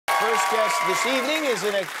first guest this evening is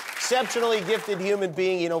an exceptionally gifted human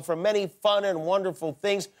being, you know, from many fun and wonderful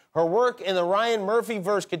things. Her work in the Ryan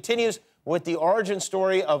Murphy-verse continues with the origin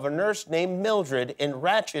story of a nurse named Mildred in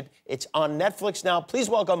Ratched. It's on Netflix now. Please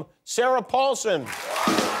welcome Sarah Paulson.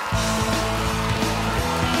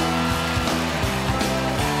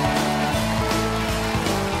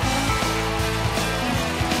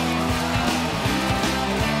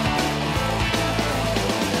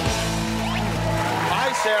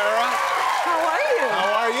 Sarah. How are you?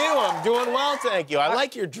 How are you? I'm doing well, thank you. I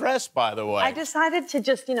like your dress, by the way. I decided to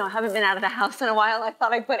just, you know, haven't been out of the house in a while. I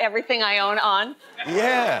thought I'd put everything I own on.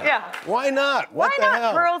 Yeah. Yeah. Why not? What the Why not?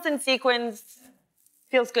 hell? Pearls and sequins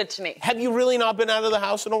feels good to me. Have you really not been out of the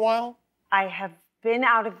house in a while? I have been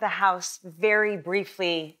out of the house very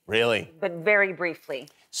briefly. Really? But very briefly.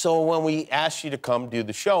 So when we asked you to come do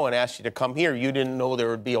the show and asked you to come here, you didn't know there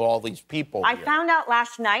would be all these people I here. found out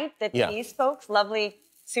last night that these folks, lovely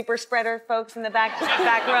super spreader folks in the back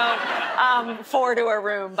row, 4 to a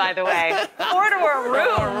room, by the way. 4 to a room?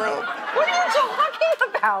 What are you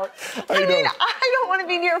talking about? I mean, I don't want to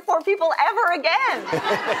be near 4 people ever again.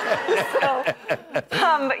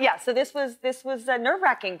 So this was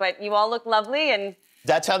nerve-wracking, but you all look lovely and.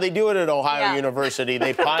 That's how they do it at Ohio University.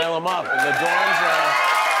 They pile them up in the dorms.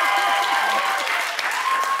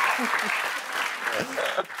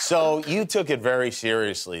 So you took it very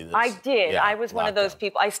seriously. I did. Yeah, I was one of those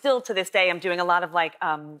people. I still, to this day, am doing a lot of, like,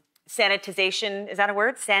 sanitization. Is that a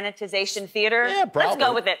word? Sanitization theater? Yeah, probably. Let's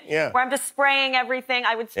go with it. Yeah. Where I'm just spraying everything.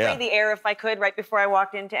 I would spray the air if I could right before I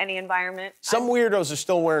walked into any environment. Some weirdos are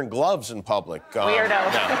still wearing gloves in public. Weirdo.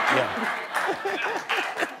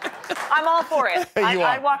 I'm all for it.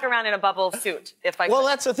 I'd walk around in a bubble suit if I could. Well,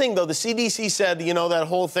 that's the thing, though. The CDC said, you know, that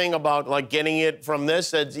whole thing about, like, getting it from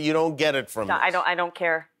this, that you don't get it from this. I don't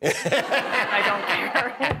care. I don't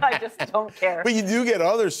care. I just don't care. But you do get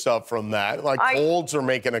other stuff from that. Like, colds are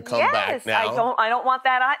making a comeback now. I don't want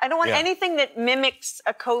that. I don't want anything that mimics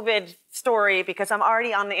a COVID story because I'm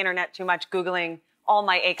already on the internet too much Googling all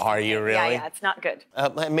my aches. Are you really? Yeah, it's not good.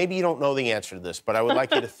 Maybe you don't know the answer to this, but I would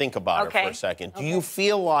like you to think about it for a second. Do you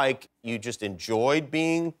feel like you just enjoyed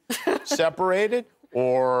being separated,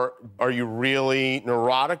 or are you really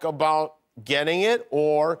neurotic about getting it,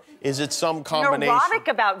 or is it some combination? Neurotic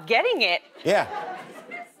about getting it? Yeah.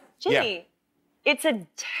 Jimmy, it's a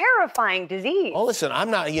terrifying disease. Oh, listen, I'm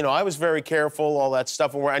not, you know, I was very careful, all that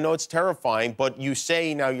stuff, and I know it's terrifying, but you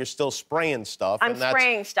say now you're still spraying stuff. I'm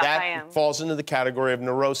spraying stuff, I am. That falls into the category of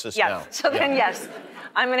neurosis now. So then, yes,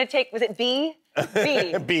 I'm going to take, was it B?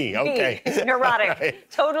 B. B, okay. B. Neurotic. Right.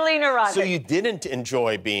 Totally neurotic. So you didn't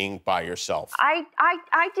enjoy being by yourself? I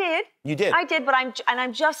did. You did? I did, but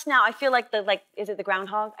I'm just now, I feel like is it the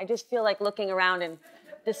groundhog? I just feel like looking around and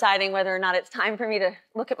deciding whether or not it's time for me to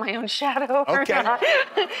look at my own shadow or not.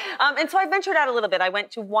 And so I ventured out a little bit. I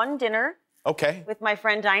went to one dinner with my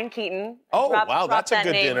friend Diane Keaton. Wow, that's a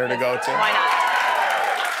good dinner to go to. Why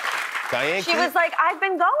not? Diane Keaton? She was like, I've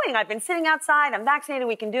been going. I've been sitting outside. I'm vaccinated.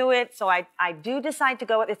 We can do it. So I do decide to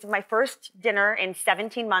go. This is my first dinner in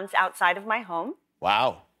 17 months outside of my home.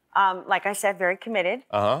 Wow. Like I said, very committed.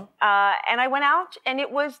 And I went out, and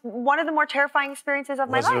it was one of the more terrifying experiences of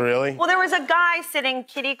my life. Was it really? Well, there was a guy sitting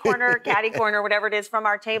kitty corner, caddy corner, whatever it is, from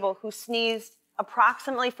our table who sneezed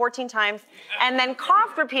approximately 14 times and then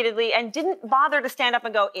coughed repeatedly and didn't bother to stand up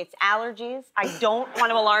and go, it's allergies. I don't want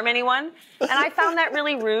to alarm anyone. And I found that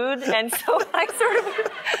really rude. And so I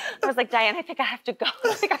was like, Diane, I think I have to go.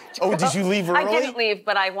 Did you leave early? I didn't leave,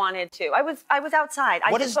 but I wanted to. I was outside.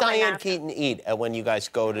 What does Diane Keaton eat when you guys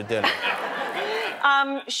go to dinner?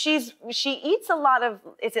 She eats a lot of,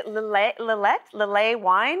 is it Lillet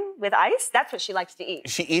wine with ice? That's what she likes to eat.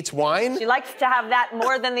 She eats wine? She likes to have that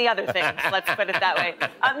more than the other things, let's put it that way.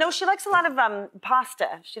 No, she likes a lot of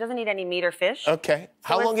pasta. She doesn't eat any meat or fish. Okay. So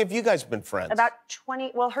How long have you guys been friends? About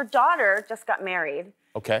 20, well, her daughter just got married.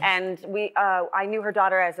 Okay. And I knew her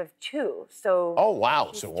daughter as of 2, so. Oh,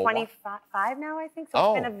 wow. She's so 25 now, I think,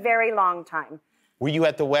 so it's been a very long time. Were you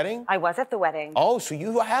at the wedding? I was at the wedding. Oh, so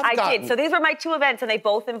you have gotten... I did. So these were my 2 events, and they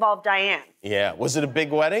both involved Diane. Yeah. Was it a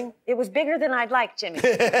big wedding? It was bigger than I'd like, Jimmy.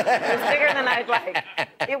 It was bigger than I'd like.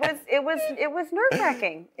 It was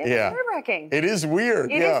nerve-wracking. It was nerve-wracking. It is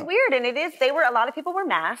weird. It is weird, and it is. A lot of people were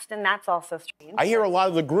masked, and that's also strange. I hear a lot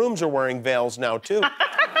of the grooms are wearing veils now too.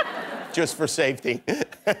 Just for safety.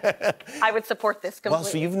 I would support this completely.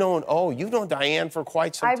 Well, so you've known Diane for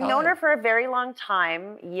quite some time. I've known her for a very long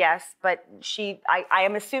time, yes, but I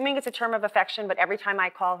am assuming it's a term of affection, but every time I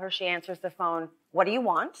call her, she answers the phone, what do you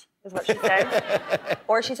want, is what she says.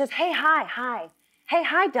 Or she says, hey, hi. hey,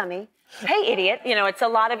 hi, dummy. Hey, idiot. You know, it's a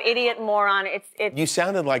lot of idiot, moron. It's. You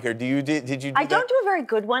sounded like her. Did you do I that? don't do a very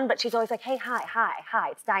good one, but she's always like, hey, hi.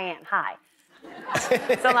 It's Diane, hi.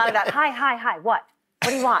 It's a lot of that. Hi. What? What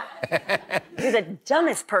do you want? You're the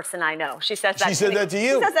dumbest person I know. She says that. She said that to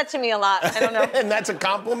you. She says that to me a lot. I don't know. And that's a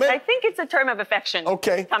compliment? I think it's a term of affection.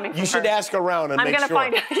 Okay. Coming from you should her. ask around and I'm make sure. gonna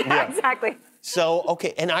find out. Yeah, exactly. So,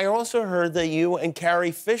 okay, and I also heard that you and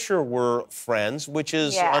Carrie Fisher were friends, which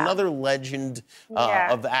is another legend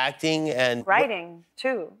of acting and writing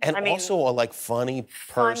too. And I mean, also a like funny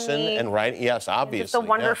person and writing. Yes, obviously. She's a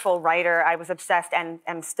wonderful writer. I was obsessed and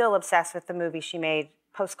am still obsessed with the movie she made,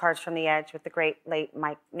 Postcards from the Edge, with the great late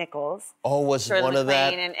Mike Nichols. Oh, was Shirley one of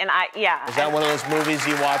that? And I, yeah. Is that one of those movies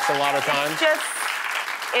you watched a lot of times?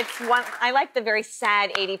 It's one. I like the very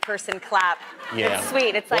sad 80-person clap. Yeah. It's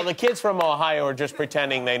sweet. It's like. Well, the kids from Ohio are just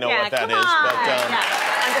pretending they know what that is. But,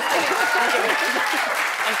 I'm just kidding.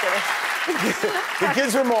 I'm kidding. The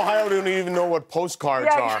kids from Ohio don't even know what postcards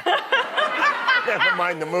are. Never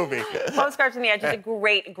mind the movie. Postcards from the Edge is a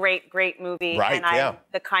great movie. Right, and I'm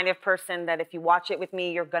the kind of person that if you watch it with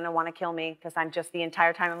me, you're going to want to kill me because I'm just the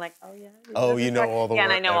entire time, I'm like, oh, yeah. Oh, you know all the words. Yeah,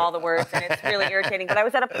 and I know all the words, and it's really irritating. But I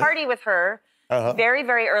was at a party with her very,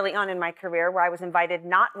 very early on in my career where I was invited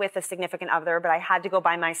not with a significant other, but I had to go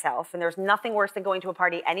by myself. And there's nothing worse than going to a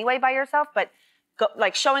party anyway by yourself, but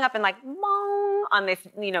like showing up and like, bong, on this,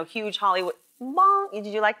 you know, huge Hollywood, bong. Did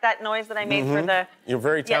you like that noise that I made for the... You're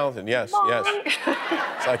very talented, yes.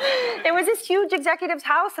 It's like... There was this huge executive's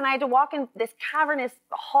house, and I had to walk in this cavernous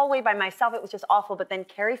hallway by myself. It was just awful. But then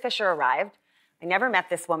Carrie Fisher arrived. I never met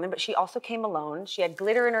this woman, but she also came alone. She had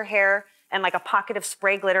glitter in her hair and like a pocket of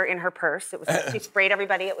spray glitter in her purse. It was she sprayed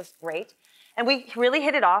everybody. It was great. And we really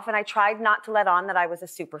hit it off, and I tried not to let on that I was a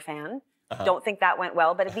super fan. Don't think that went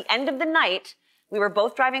well. But at the end of the night, we were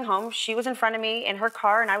both driving home. She was in front of me in her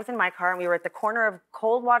car, and I was in my car, and we were at the corner of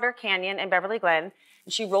Coldwater Canyon and Beverly Glen.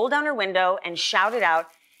 And she rolled down her window and shouted out,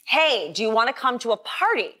 hey, do you want to come to a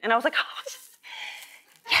party? And I was like, oh,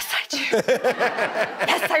 yes, I do.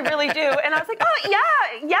 Yes, I really do. And I was like, oh,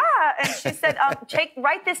 yeah. And she said,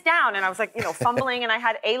 write this down. And I was like, you know, fumbling, and I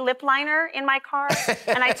had a lip liner in my car.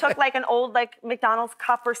 And I took like an old like McDonald's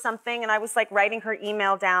cup or something, and I was like writing her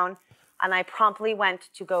email down. And I promptly went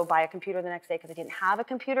to go buy a computer the next day because I didn't have a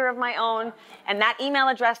computer of my own. And that email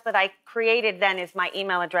address that I created then is my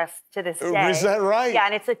email address to this day. Is that right? Yeah,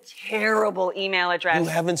 and it's a terrible email address. You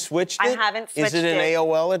haven't switched it? I haven't switched it. Is it an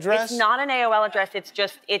AOL address? It's not an AOL address. It's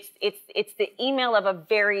just, it's the email of a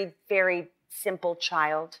very, very simple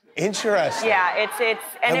child. Interesting. Yeah,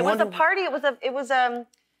 and it was a party. It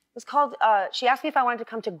was called, she asked me if I wanted to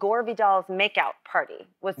come to Gore Vidal's makeout party,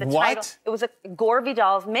 was the title. It was a Gore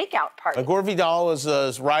Vidal's makeout party. Gore Vidal was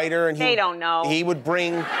a writer, and they don't know. He would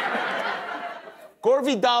bring... Gore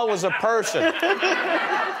Vidal was a person.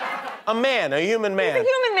 A man, a human man. He's a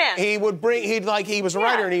human man. He would bring, he was a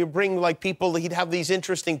writer, and he would bring like people, he'd have these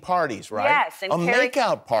interesting parties, right? Yes. And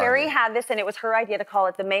makeout party. Carrie had this, and it was her idea to call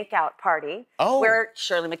it the makeout party. Oh. Where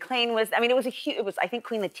Shirley MacLaine was, I mean, it was, I think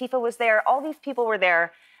Queen Latifah was there. All these people were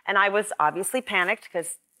there. And I was obviously panicked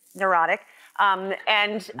because neurotic.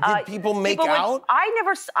 Did people make out?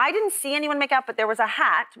 I didn't see anyone make out, but there was a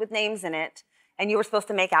hat with names in it, and you were supposed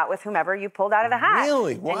to make out with whomever you pulled out of the hat.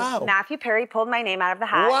 Really? Wow. And Matthew Perry pulled my name out of the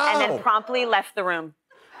hat and then promptly left the room.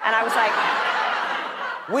 And I was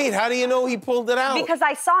like... Wait, how do you know he pulled it out? Because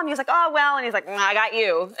I saw him. He was like, oh, well. And he's like, I got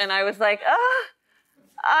you. And I was like,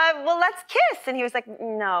 well, let's kiss. And he was like,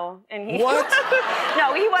 no. And he... What?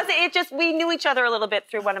 No, he wasn't. It just, we knew each other a little bit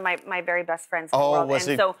through one of my very best friends in the world. Was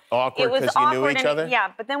and it so awkward because you knew each other?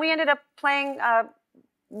 Yeah, but then we ended up playing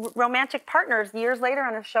romantic partners years later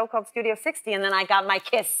on a show called Studio 60, and then I got my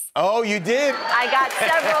kiss. Oh, you did? I got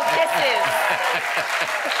several kisses.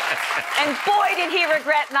 And boy, did he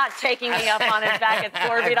regret not taking me up on his back at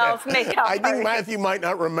Gore Vidal's makeout party. I think Matthew might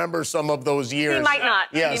not remember some of those years. He might not.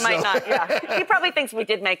 Yeah, he might not, yeah. He probably thinks we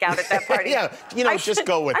did make out at that party. Yeah, you know, just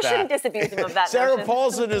go with that. I shouldn't disabuse him of that Sarah notion.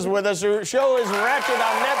 Paulson is with us. Her show is Ratched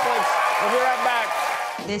on Netflix. We'll be right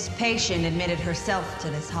back. This patient admitted herself to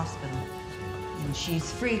this hospital, and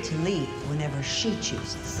she's free to leave whenever she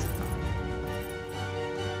chooses.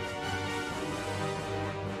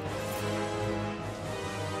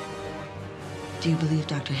 Do you believe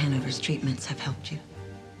Dr. Hanover's treatments have helped you?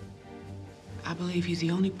 I believe he's the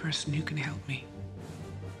only person who can help me.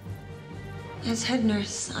 As head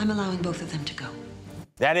nurse, I'm allowing both of them to go.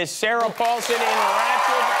 That is Sarah Paulson in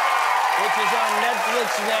Ratched, which is on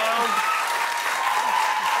Netflix now.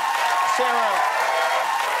 Sarah,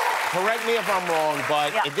 correct me if I'm wrong,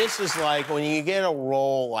 but this is like when you get a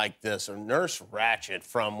role like this, or Nurse Ratched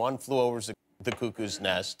from One Flew Over the The Cuckoo's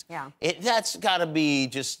Nest. Yeah. That's got to be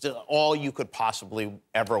just all you could possibly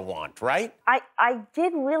ever want, right? I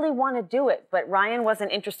did really want to do it, but Ryan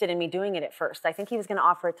wasn't interested in me doing it at first. I think he was going to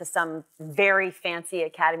offer it to some very fancy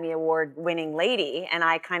Academy Award winning lady, and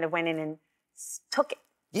I kind of went in and took it.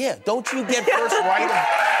 Yeah, don't you get first right?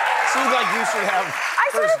 Seems like you should have I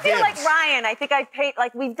first sort of feel like dibs. Ryan. I think I paid,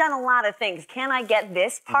 like, we've done a lot of things. Can I get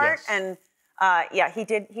this part? Yes. And yeah, he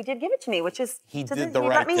did give it to me, which is He to did the he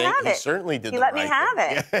right let me thing. have He it. certainly did he the let right me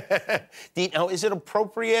have thing. it. Now, is it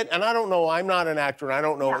appropriate? And I don't know. I'm not an actor, and I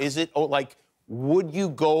don't know. Yeah. Is it like? Would you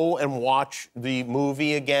go and watch the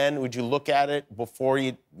movie again? Would you look at it before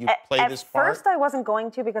you play this part? At first, I wasn't going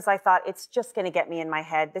to because I thought it's just going to get me in my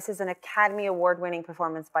head. This is an Academy Award-winning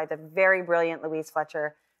performance by the very brilliant Louise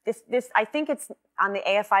Fletcher. This I think it's on the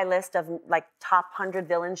AFI list of like top 100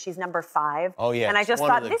 villains. She's number 5. Oh yeah. And I just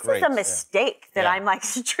thought this is a mistake that I'm like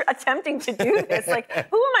attempting to do this. Like,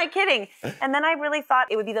 who am I kidding? And then I really thought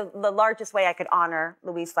it would be the largest way I could honor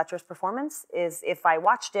Louise Fletcher's performance is if I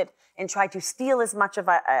watched it and tried to steal as much of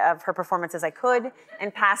her performance as I could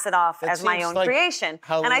and pass it off as my own creation.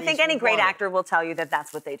 And I think any great actor will tell you that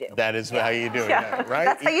that's what they do. That is how you do it, yeah, right?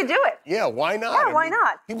 That's how you do it. Yeah, why not? Yeah, why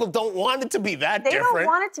not? People don't want it to be that different. They don't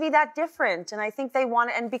want it to be that different. And I think they want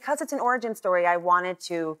it, and because it's an origin story, I wanted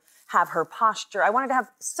to have her posture. I wanted to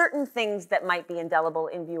have certain things that might be indelible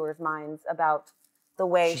in viewers' minds about the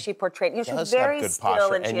way she portrayed. You know, she's very have good still,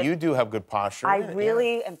 posture, and you do have good posture. I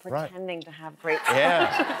really am pretending to have great posture.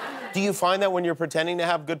 Yeah. Do you find that when you're pretending to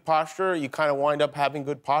have good posture, you kind of wind up having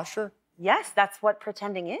good posture? Yes, that's what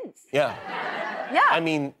pretending is. Yeah. Yeah. I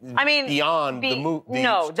mean beyond the movie.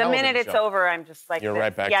 No, the minute it's over, I'm just like You're this.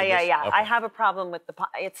 right back yeah, to yeah, this? yeah. Okay. I have a problem with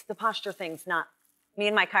it's the posture things, not. Me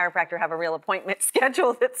and my chiropractor have a real appointment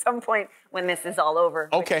scheduled at some point when this is all over.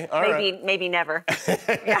 Okay, all right. Maybe never.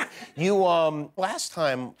 Yeah. You last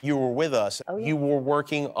time you were with us, you were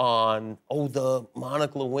working on the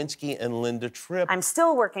Monica Lewinsky and Linda Tripp. I'm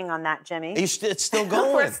still working on that, Jimmy. It's still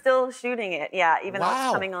going. We're still shooting it. Yeah, even though Wow.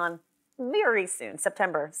 it's coming on very soon,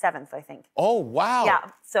 September 7th, I think. Oh wow.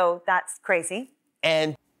 Yeah, so that's crazy.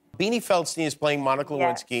 And Beanie Feldstein is playing Monica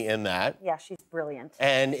Yes. Lewinsky in that. Yeah, she's brilliant.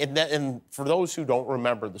 And for those who don't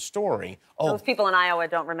remember the story, Those people in Iowa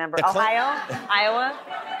don't remember. The Clin- Ohio? Iowa?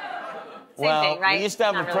 Same thing, right? we used to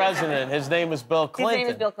have Not a really. president. His name was Bill Clinton. His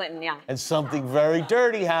name is Bill Clinton, yeah. And something very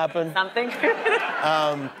dirty happened. Something.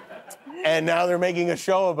 And now they're making a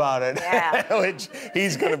show about it, Yeah. which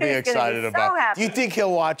he's going to be He's gonna excited be so about. happy. Do you think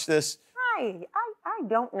he'll watch this? I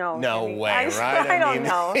don't know. No Jimmy. way, I right? I don't mean,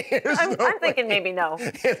 know. there's I'm no thinking way. maybe no.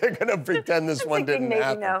 They're going to pretend this one thinking didn't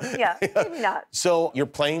maybe happen. no. Yeah, maybe not. So you're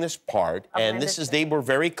playing this part, and Linda this is, Tripp. they were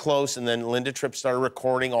very close, and then Linda Tripp started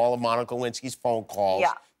recording all of Monica Lewinsky's phone calls.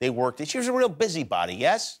 Yeah. They worked. She was a real busybody,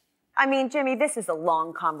 yes? I mean, Jimmy, this is a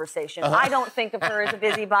long conversation. Uh-huh. I don't think of her as a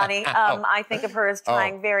busybody. I think of her as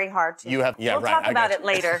trying very hard to. Yeah, we'll right. talk I about got it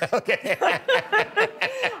later. Okay.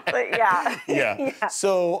 But yeah. Yeah.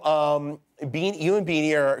 So you and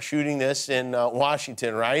Beanie are shooting this in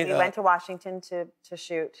Washington, right? We went to Washington to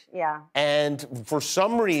shoot. Yeah. And for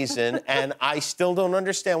some reason, and I still don't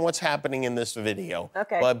understand what's happening in this video.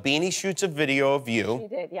 Okay. But Beanie shoots a video of you.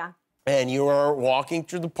 She did, yeah. And you are walking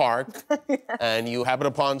through the park, and you happen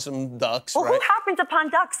upon some ducks, Well, right? who happens upon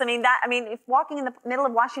ducks? I mean, if walking in the middle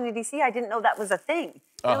of Washington, D.C., I didn't know that was a thing.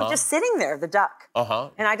 It was just sitting there, the duck.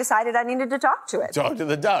 And I decided I needed to talk to it. Talk to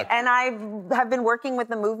the duck. And I have been working with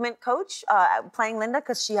the movement coach, playing Linda,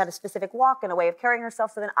 because she had a specific walk and a way of carrying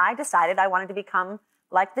herself. So then I decided I wanted to become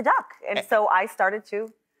like the duck. And so I started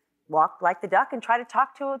to walk like the duck and try to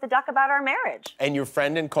talk to the duck about our marriage. And your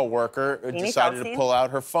friend and coworker decided Feldstein. to pull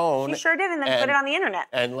out her phone. She sure did, and then put it on the internet.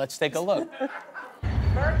 And let's take a look.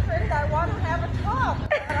 Bertrand, I want to have a talk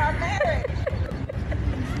about our marriage.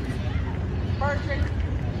 Bertrand,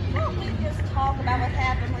 won't we just talk about what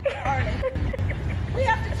happened with Carly? We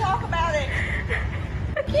have to talk about it.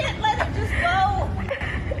 We can't let it just go.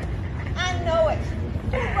 I know it.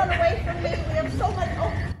 Don't run away from me. We have so much.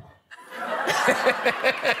 Oh.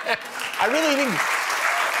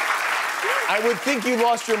 I would think you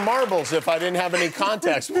lost your marbles if I didn't have any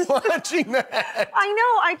context watching that. I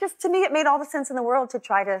know. To me, it made all the sense in the world to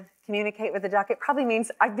try to communicate with the duck. It probably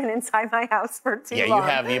means I've been inside my house for too long. Yeah, you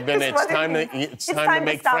have. You've been. It's time to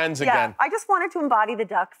make stop. friends Yeah, again. I just wanted to embody the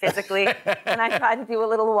duck physically, and I tried to do a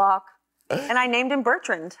little walk. And I named him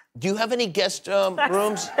Bertrand. Do you have any guest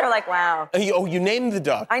rooms? They're like, wow. You named the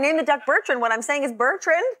duck. I named the duck Bertrand. What I'm saying is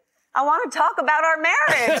Bertrand. I want to talk about our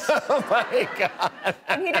marriage. Oh, my God.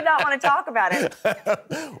 And he did not want to talk about it.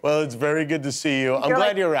 Well, it's very good to see you. I'm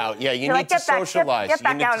glad you're out. Yeah, you need to socialize. Get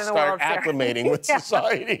back you need out to in the start world, sir. acclimating with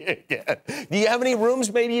society again. Do you have any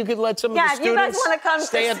rooms maybe you could let some of the if you guys students want to come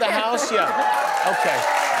stay at the house? Yeah. Okay.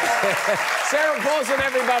 Sarah Paulson,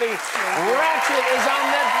 everybody. Ratched is on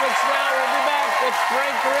Netflix now. We'll be back with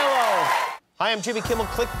Frank Grillo. Hi, I'm Jimmy Kimmel.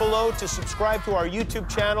 Click below to subscribe to our YouTube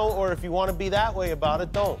channel, or if you want to be that way about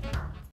it, don't.